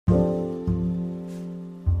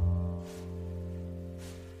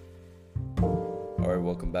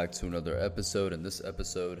welcome back to another episode. In this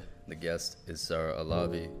episode, the guest is Sarah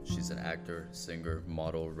Alavi. She's an actor, singer,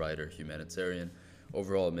 model, writer, humanitarian,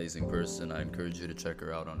 overall amazing person. I encourage you to check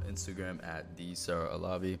her out on Instagram at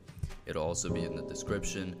 @thesarahalavi. It'll also be in the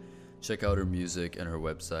description. Check out her music and her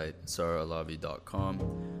website, sarahalavi.com.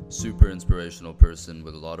 Super inspirational person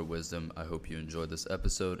with a lot of wisdom. I hope you enjoyed this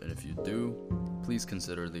episode, and if you do, please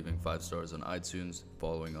consider leaving 5 stars on iTunes,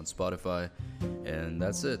 following on Spotify, and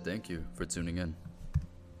that's it. Thank you for tuning in.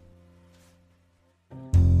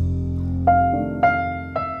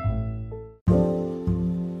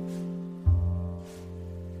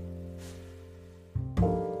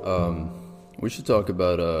 We should talk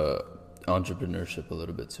about entrepreneurship a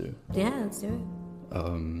little bit too. Yeah, let's do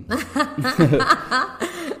it.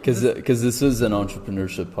 Because this is an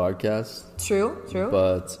entrepreneurship podcast. True.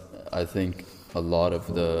 But I think a lot of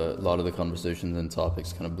the conversations and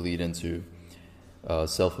topics kind of bleed into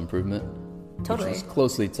self-improvement. Totally. Which is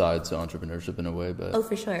closely tied to entrepreneurship in a way. But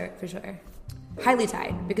for sure. Highly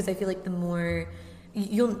tied, because I feel like the more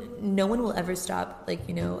no one will ever stop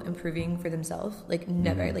improving for themselves,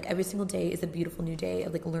 never. Like every single day is a beautiful new day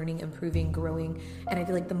of learning, improving, growing, and I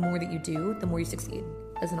feel like the more that you do, the more you succeed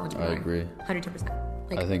as an entrepreneur. I agree 110%.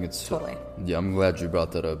 I think it's totally. Yeah, I'm glad you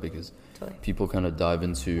brought that up, because totally. People kind of dive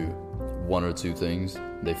into one or two things.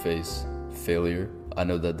 They face failure. I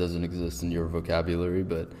know that doesn't exist in your vocabulary,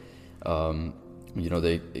 but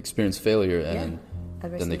they experience failure and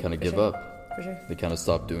then they kind of give up. For sure. They kind of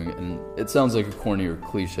stop doing it. And it sounds like a corny or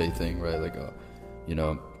cliche thing, right? Like,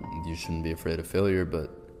 you shouldn't be afraid of failure, but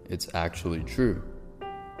it's actually true.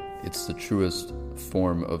 It's the truest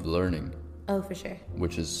form of learning. Oh, for sure.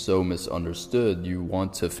 Which is so misunderstood. You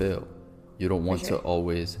want to fail. You don't want to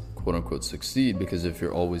always, quote unquote, succeed, because if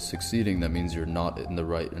you're always succeeding, that means you're not in the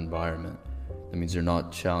right environment. That means you're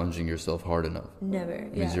not challenging yourself hard enough. Never.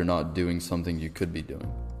 It means you're not doing something you could be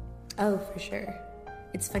doing. Oh, for sure.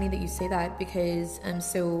 It's funny that you say that, because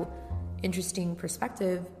so interesting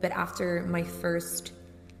perspective, but after my first,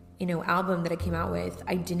 album that I came out with,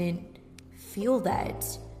 I didn't feel that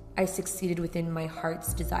I succeeded within my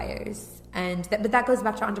heart's desires. But that goes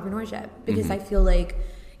back to entrepreneurship, because I feel like,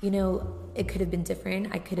 it could have been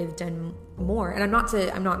different. I could have done more. And I'm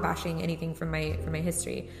not bashing anything from my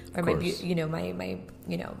history or my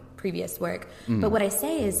previous work. But what I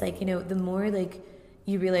say is the more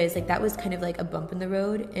you realize that was kind of a bump in the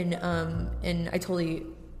road, and I totally,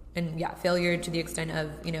 failure to the extent of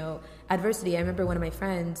adversity. I remember one of my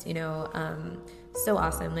friends, so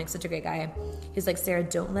awesome, such a great guy. He's like, Sarah,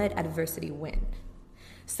 don't let adversity win.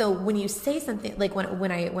 So when you say something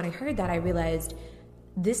when I heard that, I realized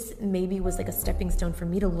this maybe was a stepping stone for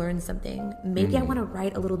me to learn something. Maybe I want to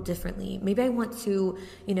write a little differently. Maybe I want to,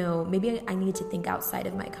 maybe I need to think outside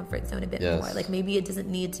of my comfort zone a bit more. Maybe it doesn't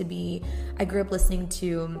need to be, I grew up listening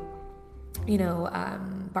to,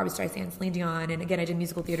 Barbra Streisand, Celine Dion, and again, I did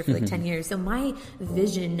musical theater for 10 years. So my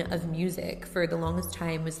vision of music for the longest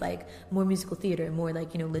time was more musical theater, more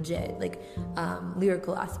legit,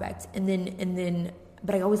 lyrical aspect. And then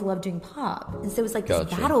but I always loved doing pop. And so it was this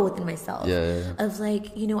battle within myself of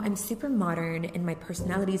I'm super modern and my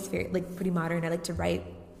personality is very, pretty modern. I like to write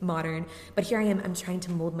modern, but here I am, I'm trying to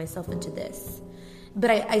mold myself into this. But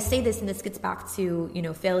I say this, and this gets back to,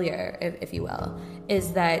 failure, if you will,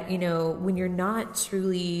 is that, when you're not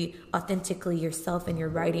truly authentically yourself in your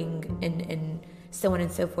writing and so on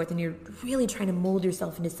and so forth, and you're really trying to mold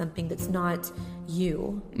yourself into something that's not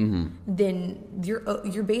you, then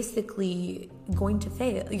you're basically going to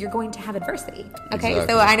fail. You're going to have adversity. Okay, exactly.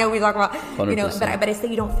 So I know we talk about 100%. But I say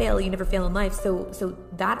you don't fail. You never fail in life. So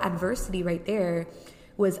that adversity right there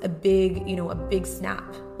was a big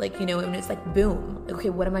snap. And it's boom. Okay,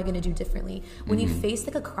 what am I going to do differently? When you face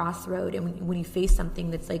a crossroad, and when you face something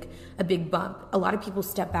that's a big bump, a lot of people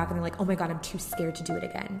step back and they're oh my God, I'm too scared to do it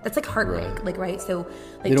again. That's heartbreak, right? So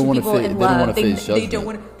they don't two people in love, they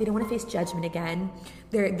don't want to face judgment again.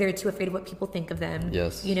 They're too afraid of what people think of them.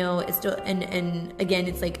 Yes. It's still, and again,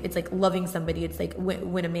 it's loving somebody. It's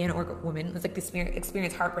when a man or a woman is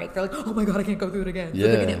experience heartbreak, they're oh my God, I can't go through it again.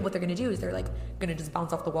 Yeah. So what they're gonna do is they're gonna just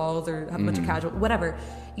bounce off the walls or have a bunch of casual whatever,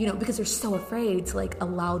 because they're so afraid to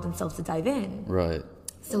allow themselves to dive in. Right.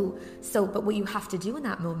 So but what you have to do in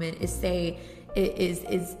that moment is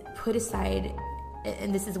is put aside.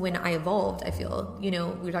 And this is when I evolved, I feel. We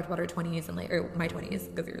talked about our 20s and or my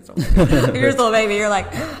 20s, because you're still a baby. You're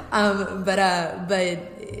but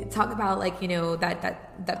talk about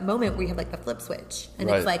that moment where you have the flip switch,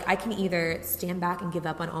 and it's I can either stand back and give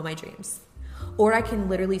up on all my dreams, or I can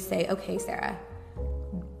literally say, okay, Sarah,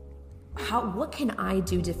 what can I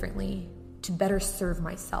do differently to better serve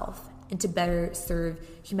myself and to better serve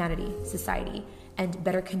humanity, society, and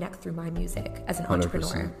better connect through my music as an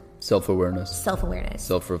entrepreneur. Self-awareness. Self-awareness.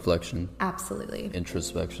 Self-reflection. Absolutely.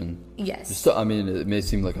 Introspection. Yes. Just, I mean, it may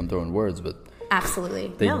seem like I'm throwing words, but absolutely.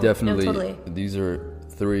 They definitely, totally. These are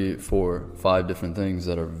 3, 4, 5 different things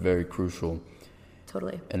that are very crucial.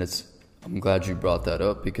 Totally. And I'm glad you brought that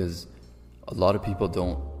up, because a lot of people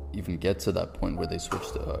don't even get to that point where they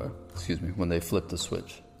when they flip the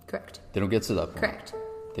switch. Correct. They don't get to that point. Correct.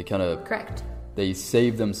 They kind of... Correct. They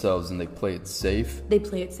save themselves and they play it safe. They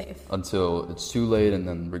play it safe. Until it's too late, and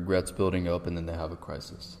then regrets building up, and then they have a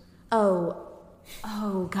crisis. Oh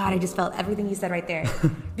God, I just felt everything you said right there.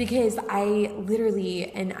 Because I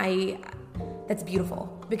literally, that's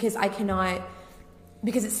beautiful. Because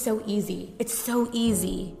it's so easy. It's so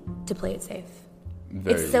easy to play it safe.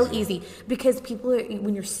 It's so easy. Because people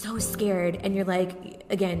when you're so scared and you're like,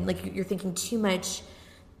 again, like you're thinking too much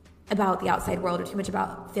about the outside world or too much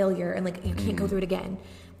about failure, and like you can't go through it again.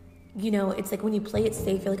 You know, it's like when you play it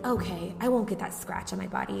safe, you're like, okay, I won't get that scratch on my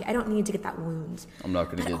body. I don't need to get that wound. I'm not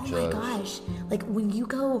going to get judged. Oh my gosh. Like when you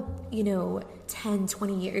go, 10,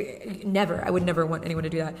 20 years, never, I would never want anyone to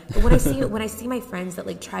do that. But when I see my friends that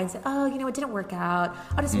like try and say, oh, it didn't work out,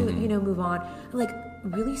 I'll just move on. I'm like,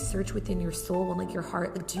 really search within your soul and like your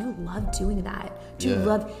heart. Like, do you love doing that? Do you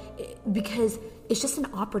love, because it's just an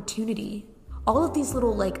opportunity. All of these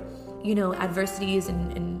little adversities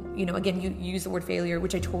and again, you use the word failure,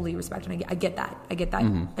 which I totally respect, and I get that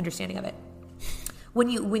understanding of it.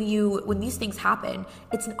 When these things happen,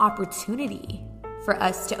 it's an opportunity for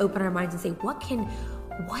us to open our minds and say,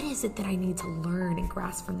 what is it that I need to learn and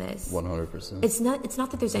grasp from this? 100%. It's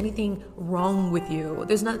not that there's anything wrong with you.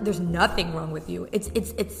 There's nothing wrong with you.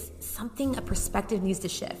 It's something, a perspective needs to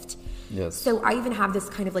shift. Yes. So I even have this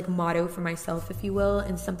kind of like motto for myself, if you will,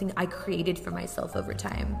 and something I created for myself over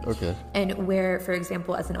time. Okay. And where, for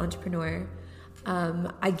example, as an entrepreneur,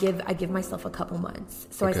 I give myself a couple months.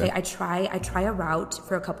 So okay. I say I try a route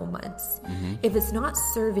for a couple months. Mm-hmm. If it's not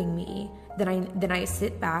serving me, then I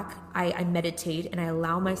sit back, I meditate, and I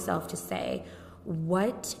allow myself to say,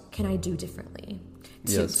 what can I do differently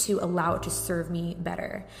to allow it to serve me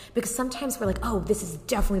better? Because sometimes we're like, oh, this is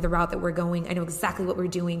definitely the route that we're going. I know exactly what we're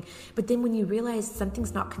doing. But then when you realize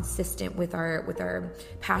something's not consistent with our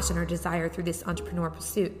passion or desire through this entrepreneur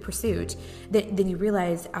pursuit, then you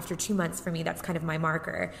realize after 2 months, for me, that's kind of my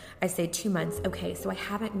marker. I say 2 months, okay, so I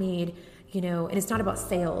haven't made, and it's not about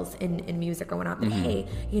sales in music or whatnot, but hey,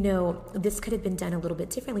 this could have been done a little bit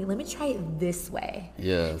differently. Let me try it this way.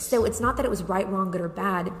 Yes. So it's not that it was right, wrong, good, or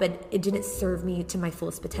bad, but it didn't serve me to my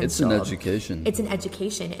fullest potential. It's an education. It's an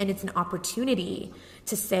education, and it's an opportunity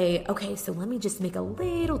to say, okay, so let me just make a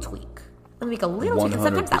little tweak. Let me make a little tweak. And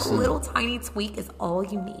sometimes that little tiny tweak is all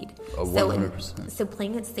you need. 100%. So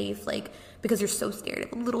playing it safe, because you're so scared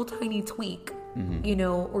of a little tiny tweak,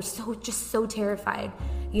 or so terrified,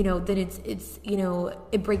 then it's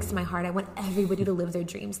it breaks my heart. I want everybody to live their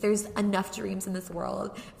dreams. There's enough dreams in this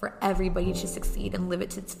world for everybody to succeed and live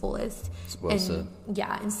it to its fullest. Well said.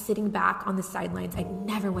 Yeah, and sitting back on the sidelines, I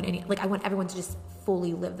never want I want everyone to just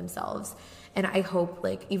fully live themselves. And I hope,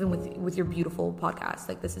 even with your beautiful podcast,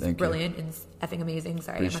 this is brilliant and effing amazing.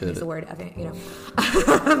 Sorry, Appreciate I'm not going to use the word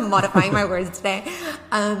effing, I'm modifying my words today.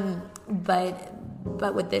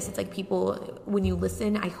 But with this, it's people, when you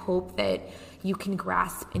listen, I hope that you can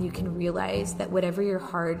grasp and you can realize that whatever your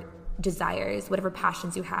heart desires, whatever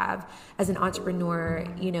passions you have as an entrepreneur,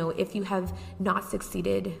 if you have not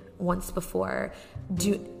succeeded once before,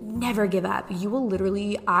 never give up.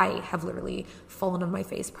 I have literally fallen on my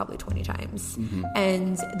face probably 20 times. Mm-hmm.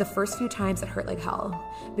 And the first few times it hurt like hell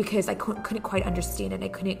because I couldn't quite understand it. I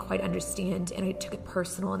couldn't quite understand, and I took it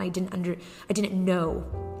personal, and I didn't know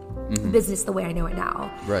business the way I know it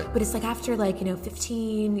now. Right. But it's after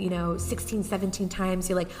 15, 16, 17 times,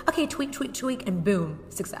 you're like, okay, tweak, and boom,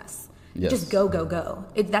 success. Yes. Just go.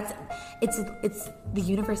 It's the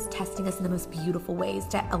universe testing us in the most beautiful ways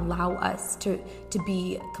to allow us to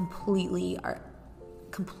be completely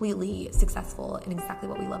successful in exactly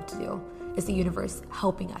what we love to do. It's the universe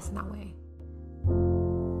helping us in that way.